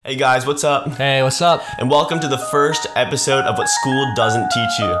Hey guys, what's up? Hey, what's up? And welcome to the first episode of What School Doesn't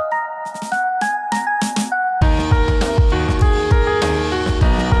Teach You.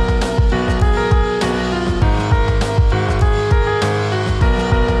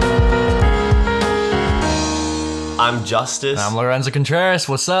 I'm Justus. I'm Lorenzo Contreras.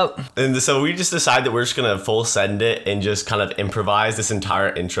 What's up? And so we just decided that we're just going to full send it and just kind of improvise this entire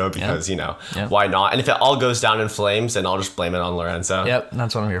intro because, why not? And if it all goes down in flames, then I'll just blame it on Lorenzo. Yep,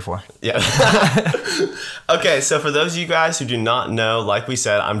 that's what I'm here for. Yeah. Okay, so for those of you guys who do not know, like we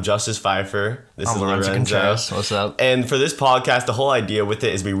said, I'm Justus Pfeiffer. This is Lorenzo Contreras. What's up? And for this podcast, the whole idea with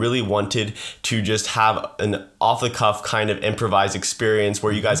it is we really wanted to just have an off-the-cuff kind of improvised experience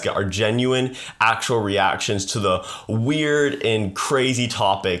where you guys get our genuine, actual reactions to the weird and crazy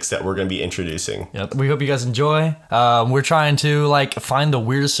topics that we're going to be introducing. Yep. We hope you guys enjoy. We're trying to find the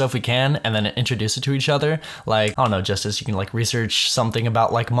weirdest stuff we can and then introduce it to each other. I don't know, Justus, you can research something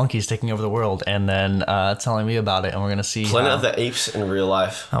about monkeys taking over the world and then telling me about it, and we're going to see Planet of the Apes in real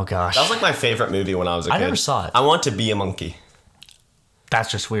life. Oh gosh. That was my favorite movie when I was a kid. I never saw it. I want to be a monkey.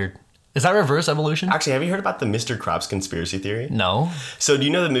 That's just weird. Is that reverse evolution? Actually, have you heard about the Mr. Krabs conspiracy theory? No. So do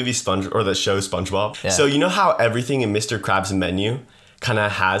you know the movie the show SpongeBob? Yeah. So you know how everything in Mr. Krabs' menu kind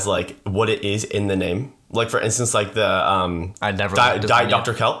of has what it is in the name? For instance, the I never Diet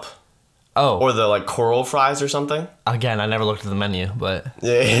Dr. Kelp? Oh. Or the coral fries or something? Again, I never looked at the menu, but...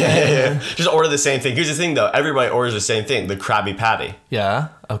 Yeah. Just order the same thing. Here's the thing, though. Everybody orders the same thing. The Krabby Patty. Yeah,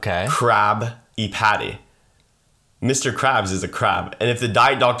 okay. Crab-y patty. Mr. Krabs is a crab. And if the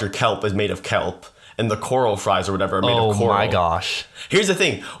Diet Dr. Kelp is made of kelp, and the coral fries or whatever are made of coral. Oh my gosh. Here's the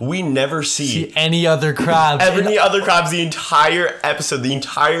thing. We never see any other crabs. Any other crabs the entire episode, the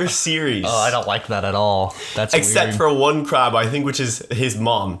entire series. Oh, I don't like that at all. That's Except weird. for one crab, I think, which is his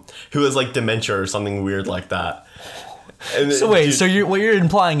mom, who has dementia or something weird like that. And so wait, what you're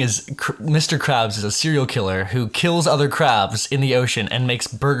implying is Mr. Krabs is a serial killer who kills other crabs in the ocean and makes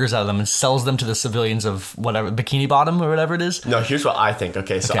burgers out of them and sells them to the civilians of whatever, Bikini Bottom or whatever it is? No, here's what I think.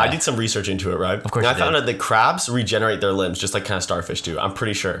 Okay, so I did some research into it, right? Of course. And I found out that crabs regenerate their limbs just like kind of starfish do. I'm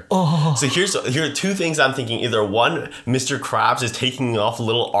pretty sure. Oh. So here are two things I'm thinking. Either one, Mr. Krabs is taking off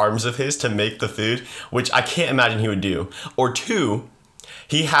little arms of his to make the food, which I can't imagine he would do. Or two,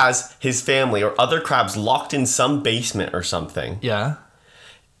 he has his family or other crabs locked in some basement or something. Yeah.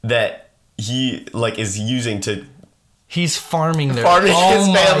 That he is using to... He's farming his family.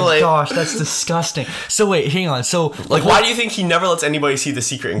 Oh my gosh, that's disgusting. So wait, hang on. So why do you think he never lets anybody see the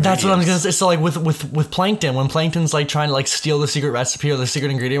secret ingredients? That's what I'm gonna say. So with plankton, when plankton's trying to steal the secret recipe or the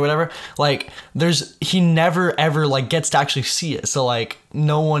secret ingredient or whatever, he never ever gets to actually see it. So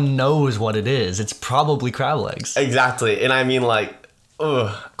no one knows what it is. It's probably crab legs. Exactly. And I mean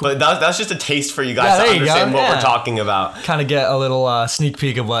ugh. But that's just a taste for you guys to understand what we're talking about. Kind of get a little sneak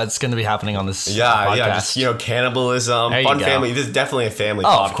peek of what's going to be happening on this podcast. Yeah, just, cannibalism, fun family. This is definitely a family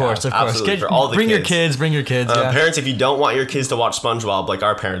podcast. Of course. Absolutely, for all the kids. Bring your kids. Parents, if you don't want your kids to watch SpongeBob, like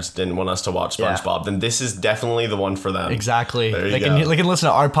our parents didn't want us to watch SpongeBob, then this is definitely the one for them. Exactly. They can listen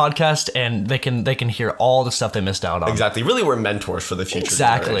to our podcast and they can hear all the stuff they missed out on. Exactly. Really, we're mentors for the future.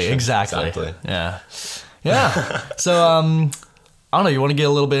 Exactly. Yeah. So, I don't know, you want to get a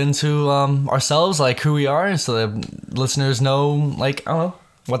little bit into ourselves, who we are, so that listeners know, I don't know,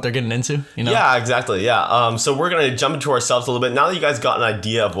 what they're getting into, Yeah, exactly, yeah. So we're going to jump into ourselves a little bit. Now that you guys got an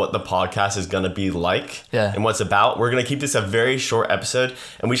idea of what the podcast is going to be like and what's about, we're going to keep this a very short episode,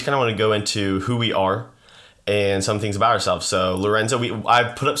 and we just kind of want to go into who we are and some things about ourselves. So Lorenzo, I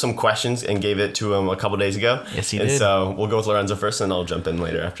put up some questions and gave it to him a couple days ago. Yes, he did. And so we'll go with Lorenzo first, and then I'll jump in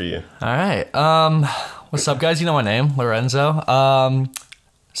later after you. All right. What's up, guys? You know my name, Lorenzo.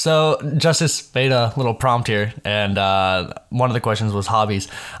 So Justice made a little prompt here, and one of the questions was hobbies.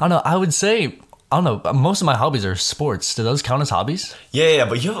 I don't know. I would say, most of my hobbies are sports. Do those count as hobbies? Yeah,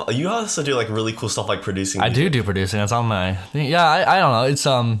 but you also do really cool stuff like producing. I do producing. That's on my thing. Yeah, I don't know.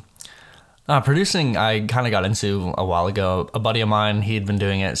 It's producing I kind of got into a while ago. A buddy of mine, he'd been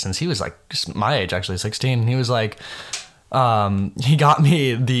doing it since he was just my age, actually, 16. He was he got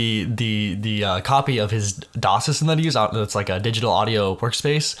me the copy of his DAW system that he used. It's a digital audio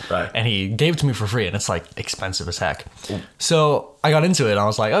workspace, right? And he gave it to me for free, and it's expensive as heck. So I got into it, and I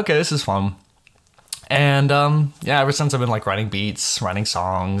was like, okay, this is fun. And ever since I've been writing beats, writing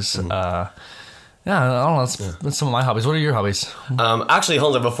songs, Yeah, I don't know. That's some of my hobbies. What are your hobbies? Actually,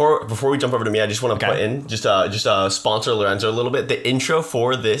 hold on. Before we jump over to me, I just want to put in just sponsor Lorenzo a little bit. The intro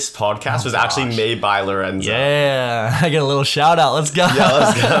for this podcast was actually made by Lorenzo. Yeah, I get a little shout out. Let's go. Yeah,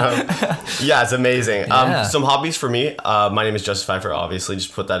 let's go. Yeah, it's amazing. Some hobbies for me. My name is Justus Pfeiffer. Obviously,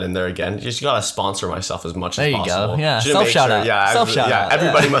 just put that in there again. Just gotta sponsor myself as much as possible. There you go. Yeah, self shout out. Yeah, self shout out.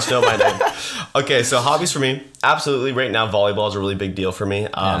 Everybody must know my name. Okay, so hobbies for me. Absolutely, right now volleyball is a really big deal for me.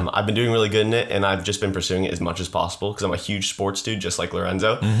 I've been doing really good in it, and I've just been pursuing it as much as possible because I'm a huge sports dude, just like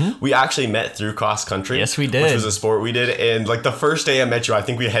Lorenzo. We actually met through cross country. Yes, we did. Which was a sport we did, and like the first day I met you, I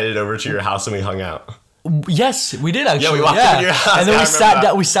think we headed over to your house and we hung out. Yes, we did actually. Yeah, we walked into your house. And then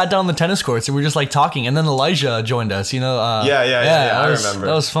we sat down on the tennis courts and we were just like talking, and then Elijah joined us. You know. I remember.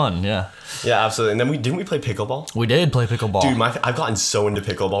 That was fun. Yeah. Yeah, absolutely. And then didn't we play pickleball? We did play pickleball. Dude, I've gotten so into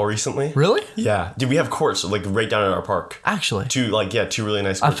pickleball recently. Really? Yeah. Dude, we have courts like right down at our park. Actually. Two really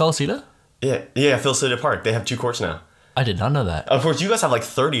nice courts. At Felicita? Yeah, Felicita Park. They have 2 courts now. I did not know that. Of course, you guys have like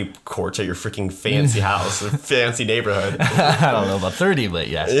 30 courts at your freaking fancy house, or fancy neighborhood. I don't know about 30, but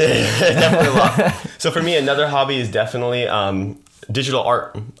yes. Yeah, definitely a lot. So for me, another hobby is definitely digital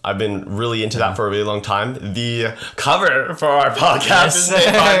art. I've been really into that for a really long time. The cover for our podcast is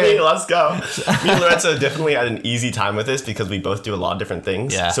made by me. Let's go. Me and Lorenzo definitely had an easy time with this because we both do a lot of different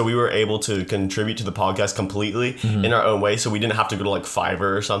things. Yeah. So we were able to contribute to the podcast completely in our own way. So we didn't have to go to like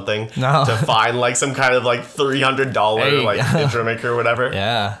Fiverr or something to find like some kind of like $300 like intro maker or whatever.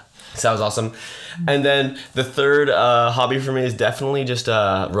 Yeah. So that was awesome. And then the third hobby for me is definitely just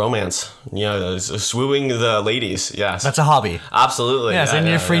romance. You know, swooing the ladies. Yes. That's a hobby. Absolutely. Yes, in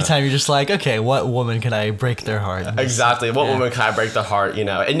your free time, you're just like, okay, what woman can I break their heart? Exactly. What woman can I break their heart? You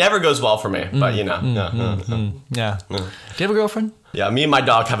know, it never goes well for me, but you know. Yeah. Do you have a girlfriend? Yeah, me and my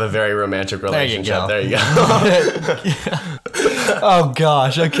dog have a very romantic relationship. There you go. Oh,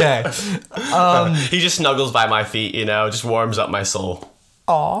 gosh. Okay. He just snuggles by my feet, you know, just warms up my soul.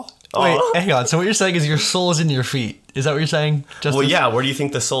 Aw. Wait, hang on. So what you're saying is your soul is in your feet. Is that what you're saying? Justus? Well, yeah. Where do you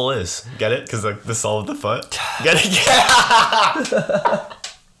think the soul is? Get it? Because like the sole of the foot. Get it? Yeah.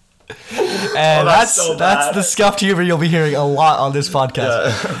 And that's the scuffed humor you'll be hearing a lot on this podcast.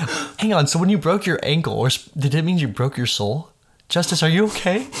 Yeah. Hang on. So when you broke your ankle, did it mean you broke your soul? Justus, are you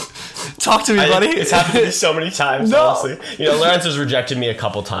okay? Talk to me, buddy. It's happened to me so many times, honestly. You know, Lorenzo's rejected me a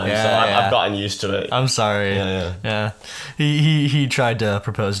couple times, I've gotten used to it. I'm sorry. Yeah. He tried to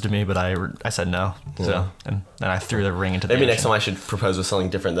propose to me, but I said no. Yeah. So and then I threw the ring into the Maybe ocean. next time I should propose with something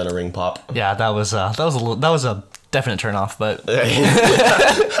different than a ring pop. Yeah, that was a definite turn off, but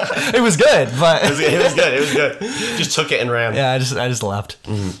it was good. But it was good. Just took it and ran. Yeah, I just left.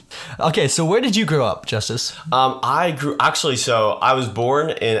 Mm-hmm. Okay, so where did you grow up, Justus? So I was born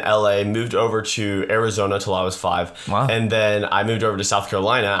in LA, moved over to Arizona till I was 5. Wow. And then I moved over to South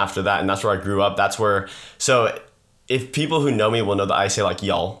Carolina after that, and that's where I grew up. If people who know me will know that I say like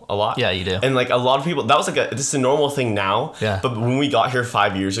y'all a lot. Yeah, you do. And like a lot of people, that was like this is a normal thing now. Yeah. But when we got here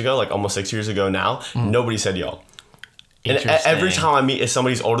 5 years ago, like almost 6 years ago now, nobody said y'all. And every time I meet if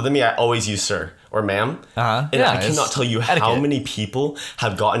somebody's older than me, I always use sir or ma'am. Uh-huh. And I cannot tell you how many people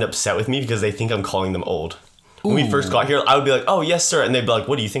have gotten upset with me because they think I'm calling them old. When we first got here, I would be like, oh, yes, sir. And they'd be like,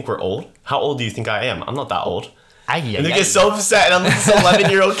 what, do you think we're old? How old do you think I am? I'm not that old. And they get so upset. And I'm like this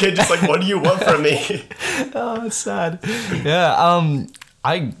 11-year-old kid just like, what do you want from me? Oh, it's sad. Yeah.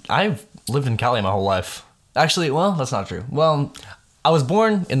 I've lived in Cali my whole life. Actually, well, that's not true. Well, I was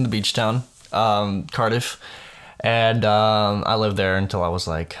born in the beach town, Cardiff. And I lived there until I was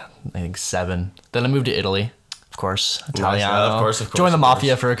like, I think 7. Then I moved to Italy. Of course, Italiano. Nice. Of course. Joined the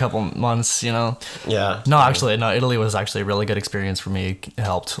mafia for a couple months, you know. Yeah. No, Italy was actually a really good experience for me. It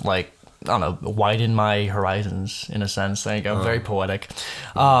helped, like, I don't know, widen my horizons in a sense. Like, I'm very poetic.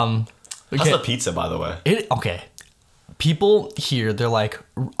 How's the pizza, by the way? Okay. People here, they're like,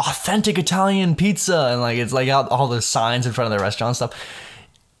 authentic Italian pizza. And, like, it's like all the signs in front of the restaurant and stuff.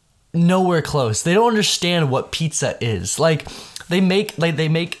 Nowhere close. They don't understand what pizza is. Like, they make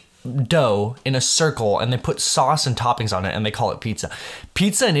dough in a circle and they put sauce and toppings on it and they call it pizza.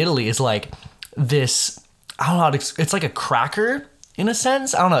 Pizza in Italy is like this, I don't know how to, it's like a cracker in a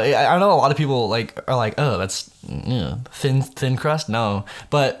sense. I don't know. I know a lot of people like are like, oh, that's thin crust. No,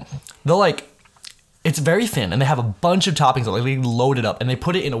 but they'll like, it's very thin and they have a bunch of toppings on it. Like, they load it up and they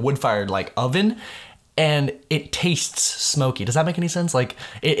put it in a wood-fired like oven. And it tastes smoky. Does that make any sense? Like,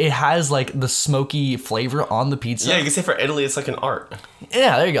 it has, like, the smoky flavor on the pizza. Yeah, you can say for Italy, it's like an art.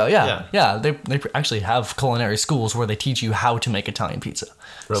 Yeah, there you go. Yeah. They actually have culinary schools where they teach you how to make Italian pizza.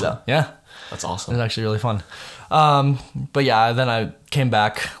 Really? So, yeah. That's awesome. It's actually really fun. But, yeah, then I came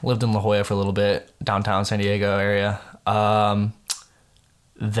back, lived in La Jolla for a little bit, downtown San Diego area.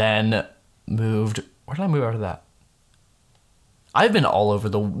 Then moved. Where did I move after that? I've been all over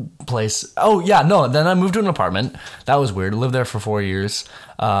the place. Oh, yeah, no. Then I moved to an apartment. That was weird. Lived there for 4 years.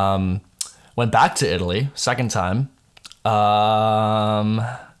 Went back to Italy, second time.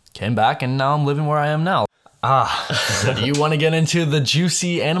 Came back, and now I'm living where I am now. So do you want to get into the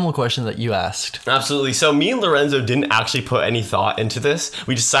juicy animal question that you asked? Absolutely. So me and Lorenzo didn't actually put any thought into this.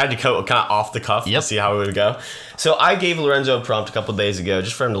 We decided to go kind of off the cuff to see how it would go. So I gave Lorenzo a prompt a couple days ago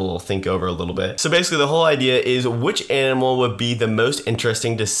just for him to think over a little bit. So basically the whole idea is which animal would be the most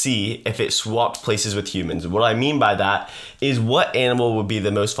interesting to see if it swapped places with humans. What I mean by that is what animal would be the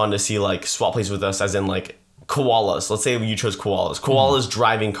most fun to see like swap places with us, as in like koalas. Let's say you chose koalas. Koalas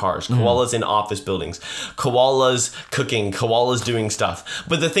driving cars. Koalas in office buildings. Koalas cooking. Koalas doing stuff.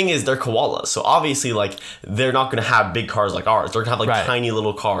 But the thing is, they're koalas. So obviously, like, they're not going to have big cars like ours. They're going to have, like, tiny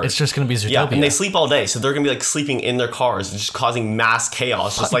little cars. It's just going to be Zootopia. Yeah, and they sleep all day. So they're going to be, like, sleeping in their cars, just causing mass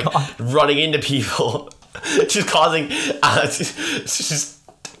chaos. Just, like, running into people. Just causing... just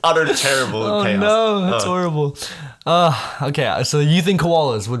utter terrible chaos. No, that's horrible. Okay, so you think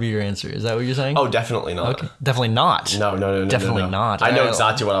koalas would be your answer? Is that what you're saying? Oh, definitely not. Okay, definitely not. No. Definitely not. I know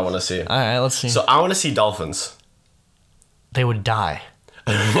exactly what I want to see. All right, let's see. So I want to see dolphins. They would die.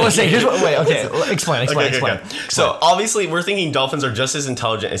 Explain. Okay. So obviously we're thinking dolphins are just as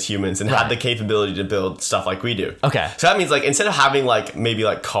intelligent as humans and have the capability to build stuff like we do. Okay. So that means like instead of having like maybe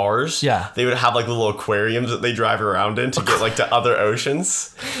like cars, they would have like little aquariums that they drive around in to get like to other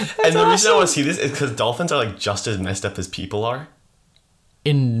oceans. And the reason I want to see this is because dolphins are like just as messed up as people are.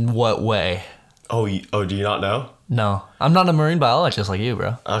 In what way? Oh, do you not know? No, I'm not a marine biologist like you,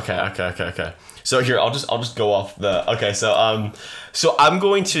 bro. Okay. So here, I'll just go off the... Okay, so I'm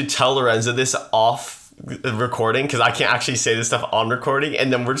going to tell Lorenzo this off recording because I can't actually say this stuff on recording,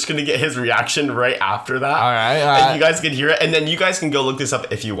 and then we're just going to get his reaction right after that. All right. And you guys can hear it, and then you guys can go look this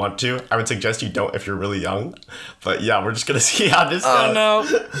up if you want to. I would suggest you don't if you're really young. But yeah, we're just going to see how this goes. Oh,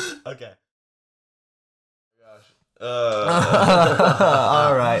 no. Okay.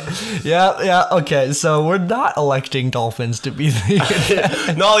 All right. Yeah. Okay. So we're not electing dolphins to be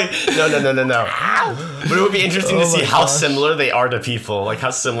the. No. But it would be interesting to see how similar they are to people, like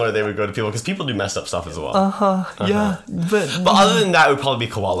how similar they would go to people, because people do messed up stuff as well. Yeah. But other than that, it would probably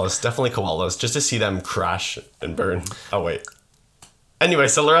be koalas. Definitely koalas, just to see them crash and burn. Oh wait. Anyway,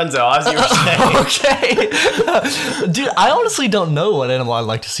 so Lorenzo, as you were saying. Okay. Dude, I honestly don't know what animal I'd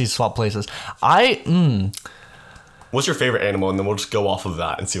like to see swap places. What's your favorite animal? And then we'll just go off of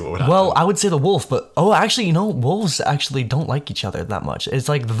that and see what would happen. Well, I would say the wolf, but actually, wolves actually don't like each other that much. It's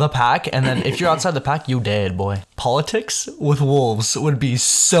like the pack, and then if you're outside the pack, you dead, boy. Politics with wolves would be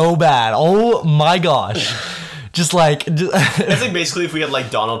so bad. Oh my gosh. It's like basically if we had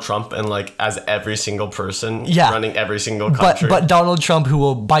like Donald Trump and like as every single person running every single country. But Donald Trump who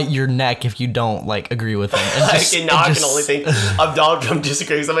will bite your neck if you don't like agree with him. And I can only think of Donald Trump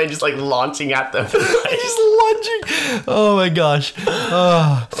disagreeing with somebody and just like launching at them. Just lunging. Oh my gosh.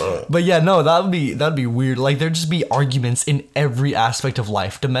 But yeah, no, that'd be weird. Like there'd just be arguments in every aspect of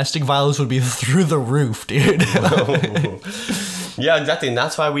life. Domestic violence would be through the roof, dude. Yeah, exactly, and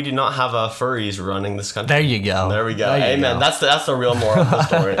that's why we do not have furries running this country. There you go. There we go. Amen. That's the real moral of the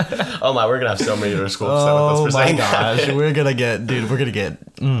story. Oh my, we're gonna have so many other schools upset with us for saying that. Oh my gosh, we're gonna get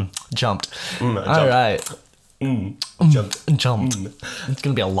jumped. All right. Jumped. It's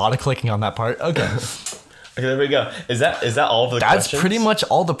gonna be a lot of clicking on that part. Okay. Okay, there we go. Is that all of the questions? That's pretty much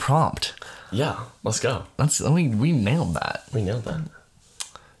all the prompt. Yeah, let's go. We nailed that. We nailed that.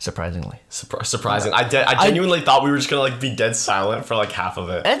 Surprisingly. Surprising. I genuinely thought we were just gonna like be dead silent for like half of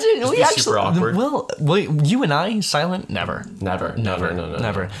it. We actually, super awkward. Well, you and I silent? Never. No.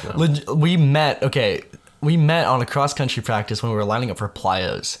 We met on a cross country practice when we were lining up for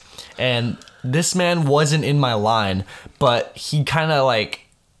plyos, and this man wasn't in my line, but he kind of like.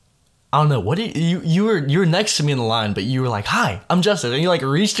 I don't know, what did you were next to me in the line, but you were like, "Hi, I'm Justus," and you like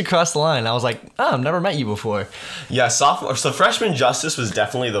reached across the line. I was like, "Oh, I've never met you before." Yeah, freshman Justus was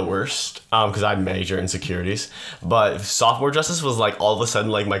definitely the worst, because I had major insecurities. But sophomore Justus was like all of a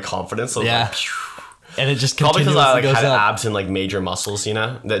sudden like my confidence was like, and it just probably because I like had abs and like major muscles,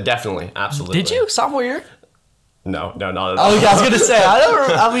 That definitely, absolutely. Did you sophomore year? No, not at all. Oh yeah, I was gonna say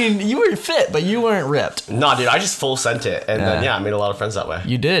I mean, you were fit, but you weren't ripped. No, dude, I just full sent it, and then I made a lot of friends that way.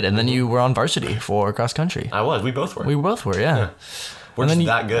 You did, and then you were on varsity for cross country. I was. We both were. Yeah. We're just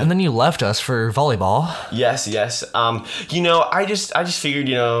that good. And then you left us for volleyball. Yes. I just figured,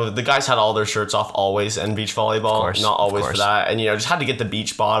 the guys had all their shirts off always in beach volleyball. Not always for that. And, just had to get the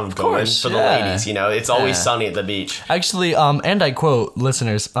beach bod going for the ladies. It's always sunny at the beach. Actually, and I quote,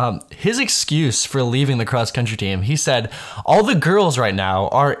 listeners, his excuse for leaving the cross-country team, he said, all the girls right now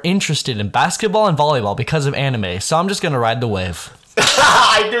are interested in basketball and volleyball because of anime, so I'm just going to ride the wave.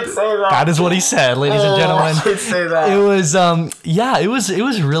 I did say that. That is what he said, ladies and gentlemen. I did say that. It was, it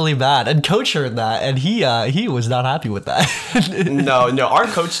was really bad. And coach heard that, and he was not happy with that. No, our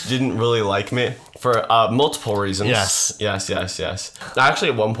coach didn't really like me for multiple reasons. Yes. Actually,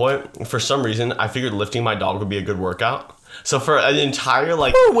 at one point, for some reason, I figured lifting my dog would be a good workout. So for an entire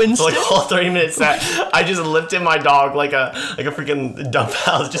all 30 minutes set, I just lifted my dog like a freaking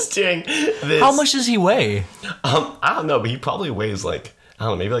dumbbell, just doing this. How much does he weigh? I don't know, but he probably weighs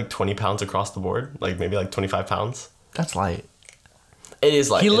maybe 20 pounds across the board, maybe 25 pounds. That's light. It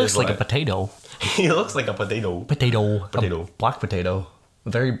is light. He looks like a potato. He looks like a potato. Potato. A black potato. A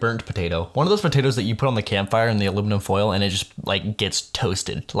very burnt potato. One of those potatoes that you put on the campfire in the aluminum foil and it just gets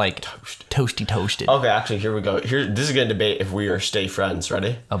toasted. Toasted. Okay, actually, here we go. This is going to debate if we stay friends.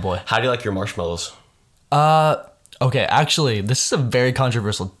 Ready? Oh boy. How do you like your marshmallows? Okay, actually, this is a very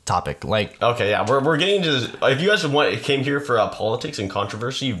controversial topic. Okay, yeah, we're getting into this. If you guys came here for politics and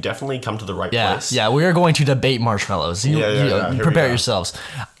controversy, you've definitely come to the right place. Yeah, we are going to debate marshmallows. Prepare yourselves.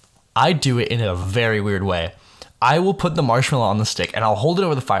 I do it in a very weird way. I will put the marshmallow on the stick and I'll hold it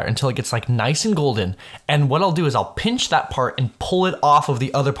over the fire until it gets nice and golden. And what I'll do is I'll pinch that part and pull it off of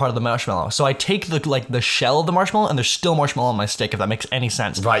the other part of the marshmallow. So I take the shell of the marshmallow and there's still marshmallow on my stick, if that makes any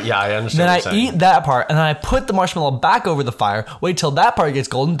sense. Right, yeah, I understand. Then I eat that part and then I put the marshmallow back over the fire, wait till that part gets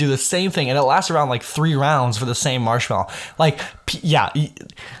golden, do the same thing, and it lasts around 3 rounds for the same marshmallow.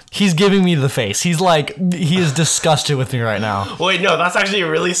 He's giving me the face. He is disgusted with me right now. Wait, no, that's actually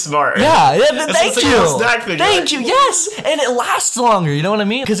really smart. Yeah, thank you. Snack thing, thank you. Yes, and it lasts longer. You know what I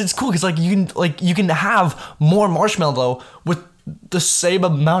mean? Because it's cool. Because you can have more marshmallow with the same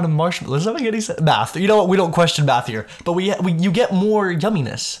amount of marshmallow. Does that make any sense? Math. You know what? We don't question math here, but you get more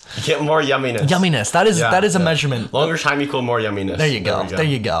yumminess. You get more yumminess. Yumminess. That is a measurement. Longer time equal more yumminess. There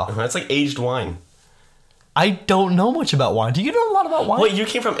you go. That's like aged wine. I don't know much about wine. Do you know a lot about wine? Wait, you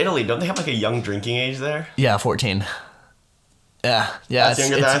came from Italy. Don't they have a young drinking age there? Yeah, 14. Yeah. That's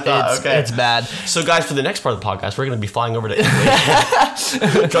younger than I thought. Okay. It's bad. So, guys, for the next part of the podcast, we're going to be flying over to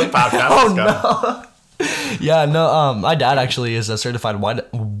Italy. Drunk podcast. No. Yeah, no. My dad actually is a certified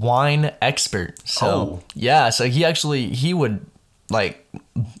wine expert. So so he would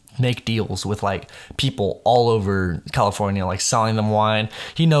make deals with people all over California, selling them wine.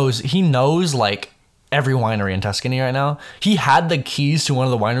 He knows every winery in Tuscany right now. He had the keys to one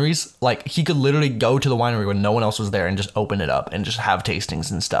of the wineries. He could literally go to the winery when no one else was there and just open it up and just have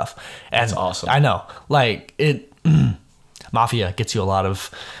tastings and stuff. And that's awesome. I know. Mafia gets you a lot of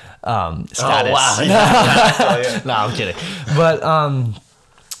status. Oh, wow. Yeah. No, I'm kidding. But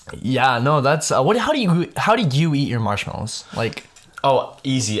that's how do you eat your marshmallows? Oh,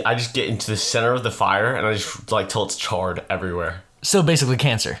 easy. I just get into the center of the fire and I just till it's charred everywhere. So basically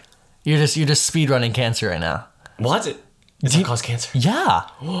cancer. You're just speed running cancer right now. What? Does it cause cancer? Yeah.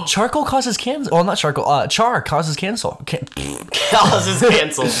 Charcoal causes cancer. Well, not charcoal. Char causes cancer. Causes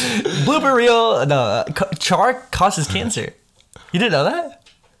cancer. Blooper reel. No, char causes cancer. You didn't know that?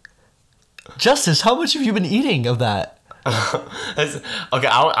 Justus, how much have you been eating of that? Okay,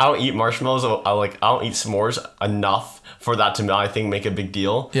 I don't eat marshmallows. I don't eat s'mores enough for that to, I think, make a big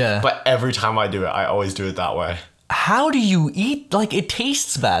deal. Yeah. But every time I do it, I always do it that way. How do you eat? It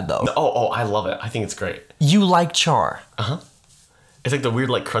tastes bad, though. Oh, I love it. I think it's great. You like char. Uh-huh. It's the weird,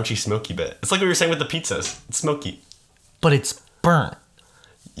 crunchy, smoky bit. It's like what you were saying with the pizzas. It's smoky. But it's burnt.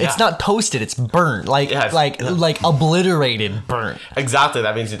 Yeah. It's not toasted. It's burnt. Like obliterated burnt. Exactly.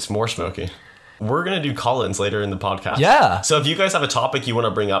 That means it's more smoky. We're going to do call-ins later in the podcast. Yeah. So if you guys have a topic you want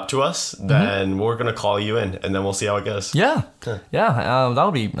to bring up to us, then we're going to call you in, and then we'll see how it goes. Yeah.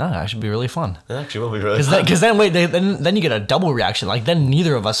 That should be really fun. It actually will be really fun. Because then you get a double reaction. Then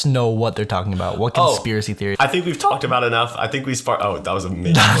neither of us know what they're talking about. What conspiracy theory. I think we've talked about enough. I think we that was a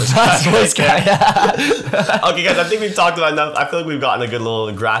major voice guy. Okay, guys, I think we've talked about enough. I feel like we've gotten a good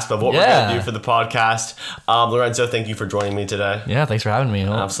little grasp of what we're going to do for the podcast. Lorenzo, thank you for joining me today. Yeah, thanks for having me.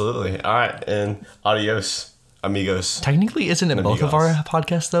 Absolutely. All right, and adios, amigos. Technically, isn't it both of our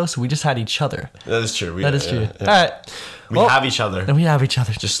podcasts, though? So we just had each other. That is true. That is true. Yeah. All right. We have each other. And we have each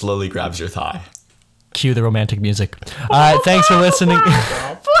other. Just slowly grabs your thigh. Cue the romantic music. All right, thanks for listening.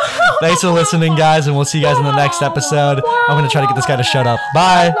 Thanks for listening, guys, and we'll see you guys in the next episode. I'm going to try to get this guy to shut up.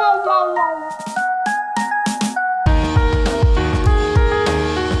 Bye.